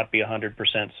might not be 100%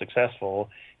 successful,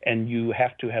 and you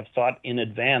have to have thought in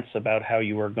advance about how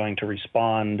you are going to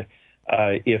respond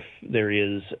if there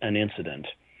is an incident.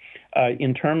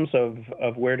 In terms of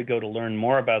where to go to learn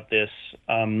more about this,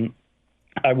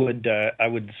 I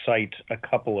would cite a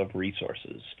couple of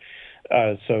resources.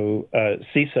 So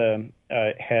CISA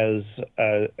has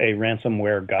a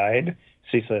ransomware guide.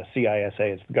 CISA,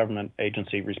 C-I-S-A, is the government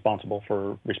agency responsible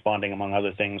for responding, among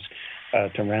other things,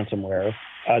 to ransomware.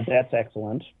 That's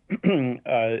excellent.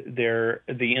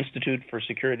 The Institute for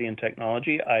Security and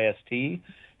Technology, IST,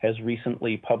 has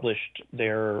recently published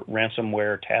their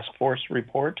ransomware task force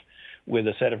report with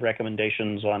a set of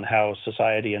recommendations on how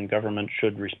society and government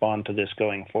should respond to this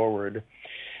going forward.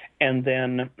 And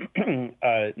then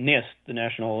NIST, the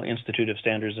National Institute of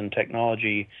Standards and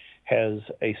Technology, has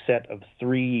a set of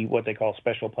 3 what they call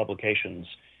special publications,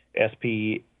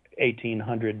 SP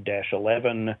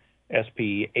 1800-11,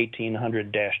 SP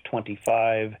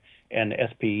 1800-25, and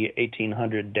SP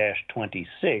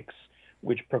 1800-26,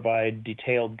 which provide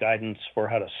detailed guidance for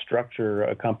how to structure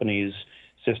a company's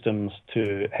systems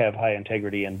to have high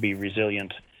integrity and be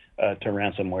resilient to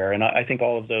ransomware. And I think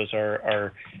all of those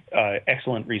are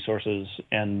excellent resources,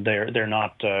 and they're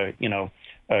not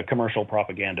commercial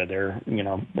propaganda. They're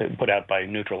put out by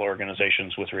neutral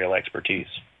organizations with real expertise.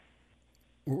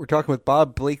 We're talking with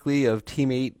Bob Blakely of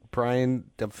Team 8, Brian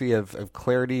Dunphy of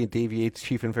Clarity, and Dave Yates,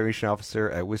 Chief Information Officer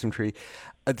at WisdomTree.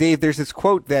 Dave, there's this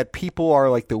quote that people are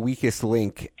like the weakest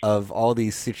link of all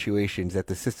these situations, that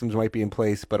the systems might be in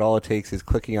place, but all it takes is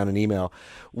clicking on an email.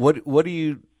 What do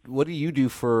you do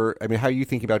how are you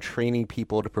thinking about training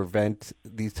people to prevent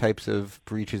these types of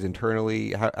breaches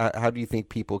internally? How do you think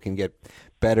people can get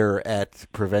better at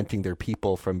preventing their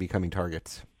people from becoming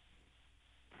targets?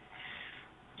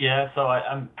 Yeah, so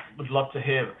I would love to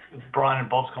hear Brian and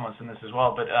Bob's comments on this as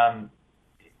well, but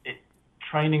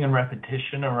training and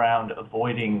repetition around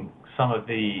avoiding some of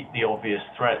the obvious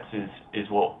threats is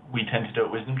what we tend to do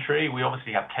at WisdomTree. We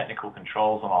obviously have technical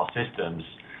controls on our systems,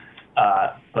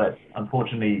 but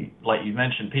unfortunately, like you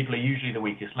mentioned, people are usually the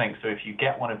weakest link. So if you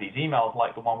get one of these emails,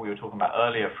 like the one we were talking about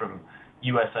earlier from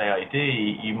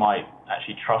USAID, you might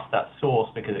actually trust that source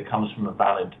because it comes from a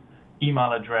valid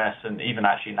email address, and even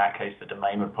actually in that case, the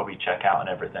domain would probably check out and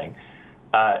everything.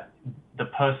 The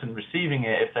person receiving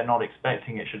it, if they're not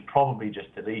expecting it, should probably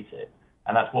just delete it.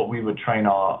 And that's what we would train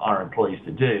our employees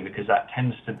to do, because that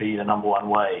tends to be the number one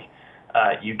way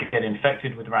you get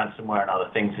infected with ransomware and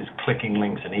other things, is clicking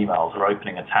links and emails or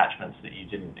opening attachments that you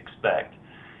didn't expect.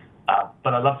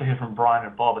 But I'd love to hear from Brian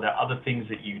and Bob. Are there other things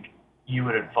that you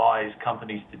would advise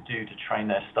companies to do to train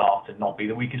their staff to not be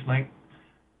the weakest link?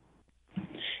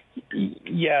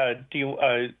 Yeah.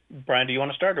 Brian, do you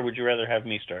want to start, or would you rather have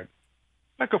me start?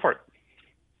 Go for it.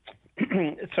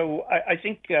 So I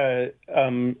think,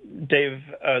 Dave,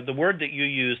 the word that you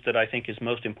used that I think is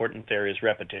most important there is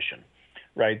repetition,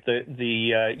 right?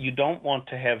 You don't want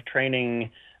to have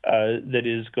training that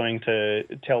is going to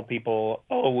tell people,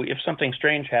 oh, if something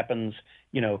strange happens,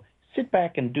 sit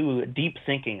back and do deep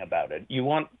thinking about it. You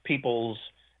want people's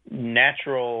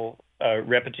natural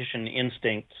repetition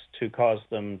instincts to cause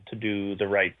them to do the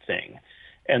right thing.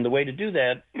 And the way to do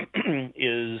that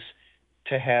is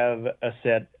to have a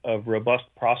set of robust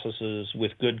processes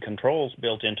with good controls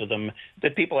built into them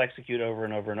that people execute over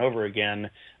and over and over again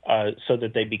so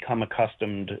that they become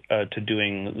accustomed to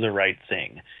doing the right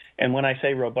thing. And when I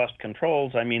say robust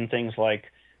controls, I mean things like,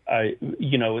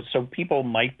 so people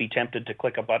might be tempted to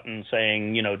click a button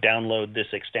saying, download this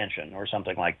extension or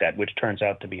something like that, which turns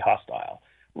out to be hostile,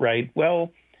 right?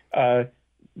 Well,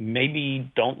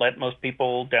 maybe don't let most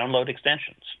people download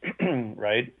extensions,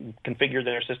 right? Configure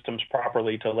their systems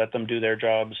properly to let them do their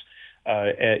jobs,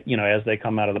 as they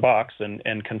come out of the box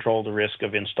and control the risk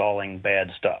of installing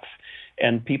bad stuff.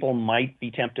 And people might be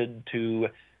tempted to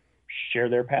share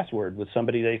their password with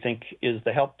somebody they think is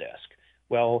the help desk.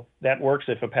 Well, that works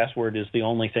if a password is the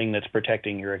only thing that's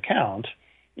protecting your account.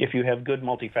 If you have good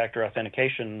multi-factor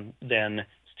authentication, then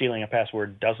stealing a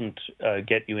password doesn't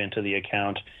get you into the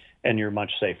account, and you're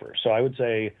much safer. So I would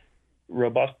say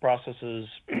robust processes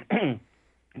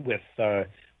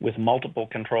with multiple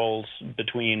controls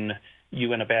between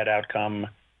you and a bad outcome,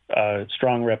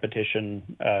 strong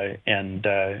repetition, and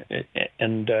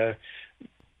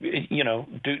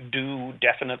do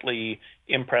definitely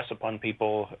impress upon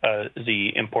people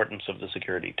the importance of the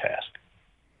security task.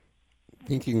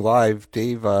 Thinking Live,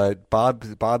 Dave,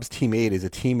 Bob's Team 8 is a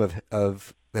team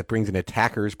of that brings an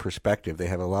attacker's perspective. They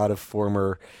have a lot of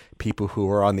former people who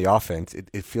are on the offense.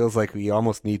 It feels like we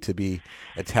almost need to be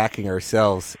attacking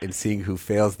ourselves and seeing who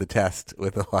fails the test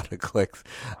with a lot of clicks.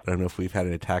 I don't know if we've had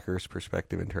an attacker's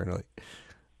perspective internally.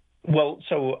 Well,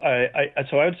 so I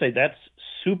would say that's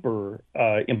super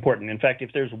important. In fact,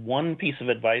 if there's one piece of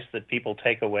advice that people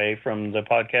take away from the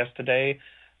podcast today,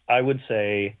 I would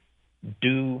say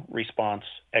do response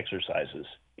exercises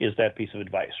is that piece of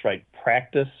advice, right?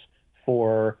 Practice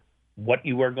for what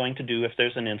you are going to do if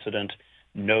there's an incident,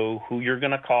 know who you're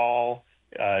going to call,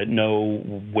 know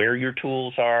where your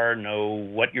tools are, know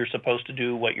what you're supposed to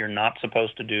do, what you're not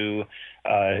supposed to do,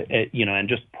 and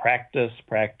just practice,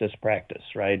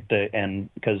 right? And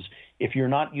because if you're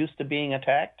not used to being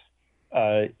attacked,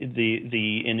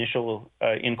 the initial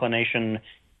inclination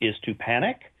is to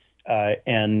panic,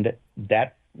 and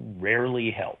that rarely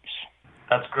helps.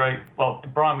 That's great. Well,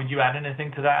 Brian, would you add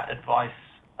anything to that advice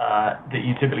that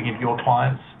you typically give your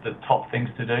clients, the top things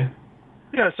to do?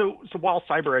 Yeah, so while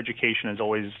cyber education is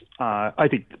always, I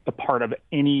think, a part of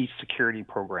any security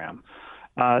program,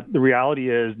 the reality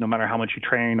is no matter how much you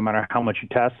train, no matter how much you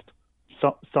test,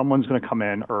 someone's going to come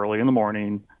in early in the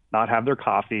morning, not have their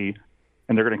coffee,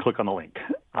 and they're going to click on the link.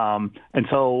 And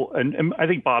I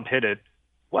think Bob hit it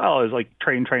well, is like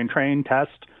train, test,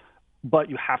 but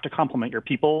you have to complement your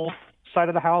people side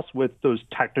of the house with those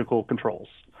technical controls.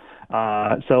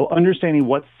 So understanding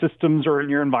what systems are in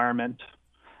your environment,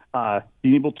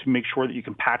 being able to make sure that you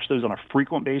can patch those on a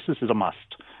frequent basis is a must.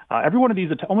 Almost every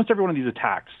one of these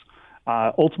attacks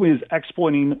ultimately is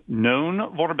exploiting known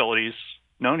vulnerabilities,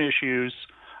 known issues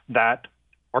that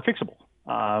are fixable.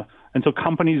 And so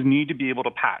companies need to be able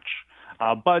to patch.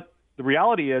 But the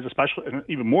reality is, especially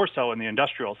even more so in the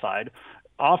industrial side,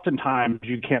 oftentimes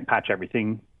you can't patch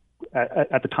everything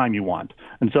at the time you want.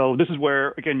 And so this is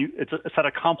where, again, it's a set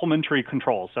of complementary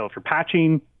controls. So if you're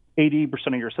patching 80%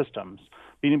 of your systems,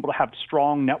 being able to have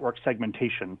strong network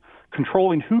segmentation,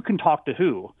 controlling who can talk to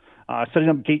who, setting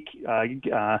up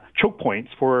choke points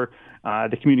for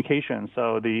the communication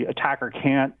so the attacker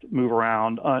can't move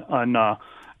around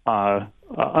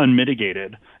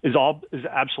unmitigated is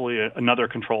absolutely another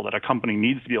control that a company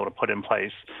needs to be able to put in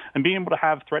place. And being able to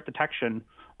have threat detection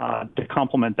to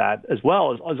complement that as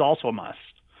well is also a must.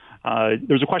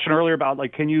 There was a question earlier about,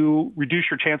 can you reduce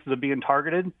your chances of being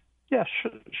targeted? Yeah,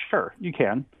 sure, you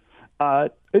can.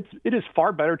 It is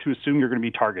far better to assume you're going to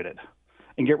be targeted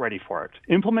and get ready for it.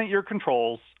 Implement your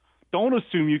controls. Don't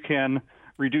assume you can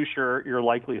reduce your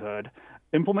likelihood.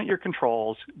 Implement your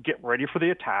controls. Get ready for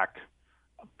the attack.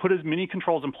 Put as many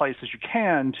controls in place as you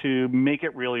can to make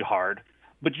it really hard.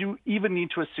 But you even need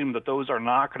to assume that those are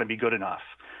not going to be good enough.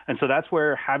 And so that's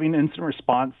where having incident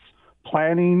response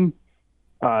planning,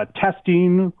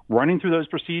 testing, running through those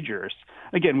procedures.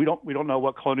 Again, we don't know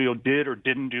what Colonial did or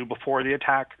didn't do before the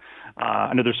attack.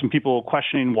 I know there's some people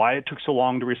questioning why it took so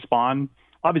long to respond.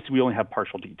 Obviously, we only have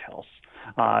partial details.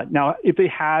 Now, if they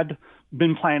had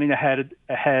been planning ahead,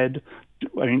 again,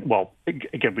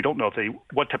 we don't know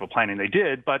what type of planning they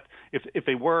did, but if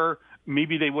they were,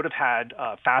 maybe they would have had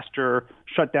faster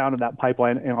shutdown of that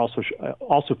pipeline and also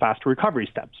faster recovery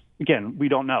steps. Again, we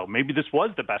don't know. Maybe this was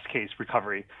the best case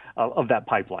recovery of that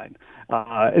pipeline.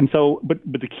 But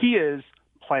the key is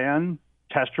plan,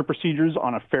 test your procedures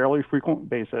on a fairly frequent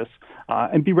basis,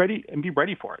 and be ready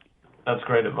for it. That's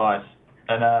great advice.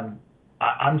 And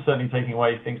I'm certainly taking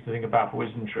away things to think about for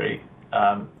WisdomTree.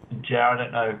 Jer, I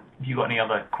don't know if you got any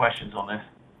other questions on this.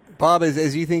 Bob,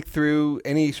 as you think through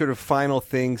any sort of final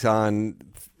things on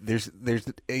there's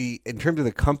in terms of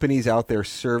the companies out there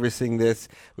servicing this,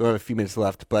 we have a few minutes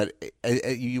left, but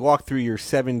you walk through your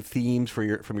 7 themes from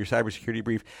your cybersecurity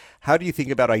brief. How do you think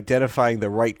about identifying the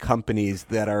right companies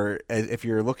that are, if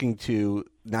you're looking to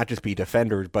not just be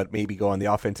defenders, but maybe go on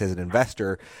the offense as an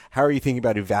investor? How are you thinking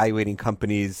about evaluating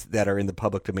companies that are in the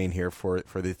public domain here for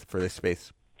this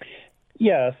space?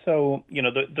 Yeah, so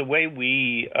the way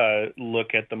we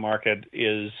look at the market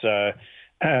is, I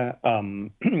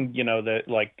think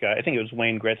it was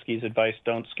Wayne Gretzky's advice: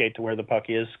 don't skate to where the puck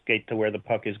is, skate to where the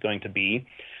puck is going to be.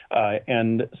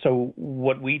 And so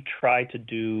what we try to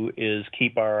do is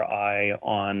keep our eye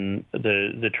on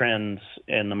the trends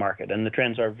in the market, and the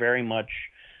trends are very much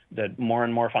that more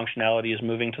and more functionality is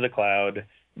moving to the cloud.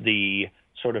 The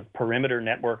sort of perimeter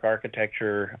network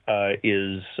architecture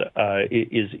is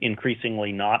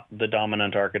increasingly not the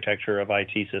dominant architecture of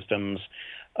IT systems.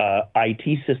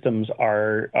 IT systems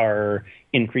are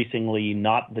increasingly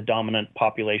not the dominant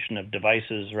population of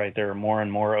devices, right? There are more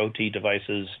and more OT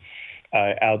devices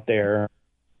out there,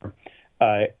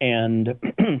 and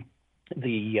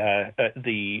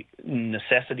the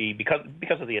necessity,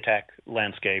 because of the attack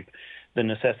landscape, the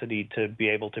necessity to be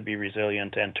able to be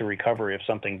resilient and to recover if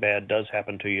something bad does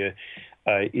happen to you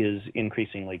is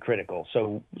increasingly critical.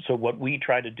 So what we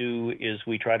try to do is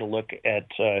we try to look at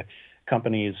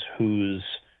companies whose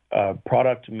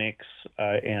product mix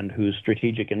and whose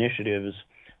strategic initiatives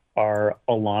are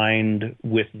aligned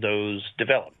with those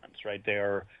developments, right? They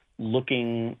are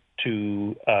looking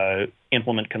to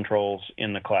implement controls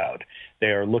in the cloud. They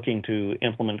are looking to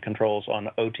implement controls on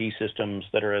OT systems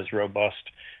that are as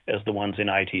robust as the ones in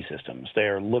IT systems. They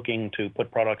are looking to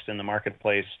put products in the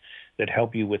marketplace that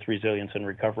help you with resilience and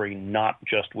recovery, not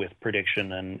just with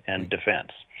prediction and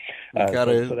defense.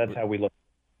 So that's how we look.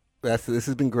 This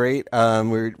has been great.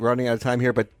 We're running out of time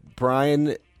here, but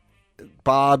Brian,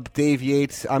 Bob, Dave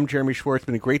Yates, I'm Jeremy Schwartz. It's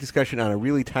been a great discussion on a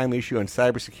really timely issue on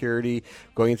cybersecurity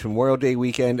going into Memorial Day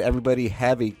weekend. Everybody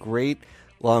have a great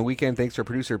long weekend. Thanks to our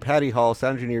producer, Patty Hall,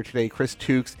 sound engineer today, Chris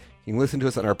Tukes. You can listen to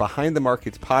us on our Behind the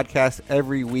Markets podcast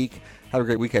every week. Have a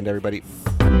great weekend, everybody.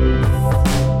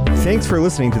 Thanks for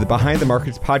listening to the Behind the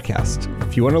Markets podcast.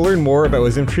 If you want to learn more about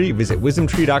WisdomTree, visit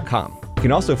wisdomtree.com. You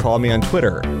can also follow me on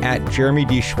Twitter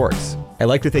 @JeremyDSchwartz. I'd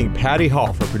like to thank Patty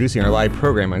Hall for producing our live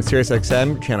program on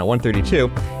SiriusXM channel 132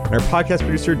 and our podcast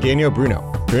producer, Daniel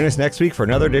Bruno. Join us next week for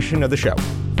another edition of the show.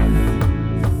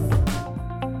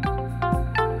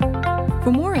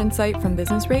 For more insight from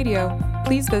Business Radio,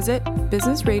 please visit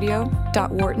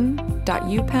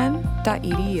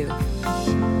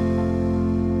businessradio.wharton.upenn.edu.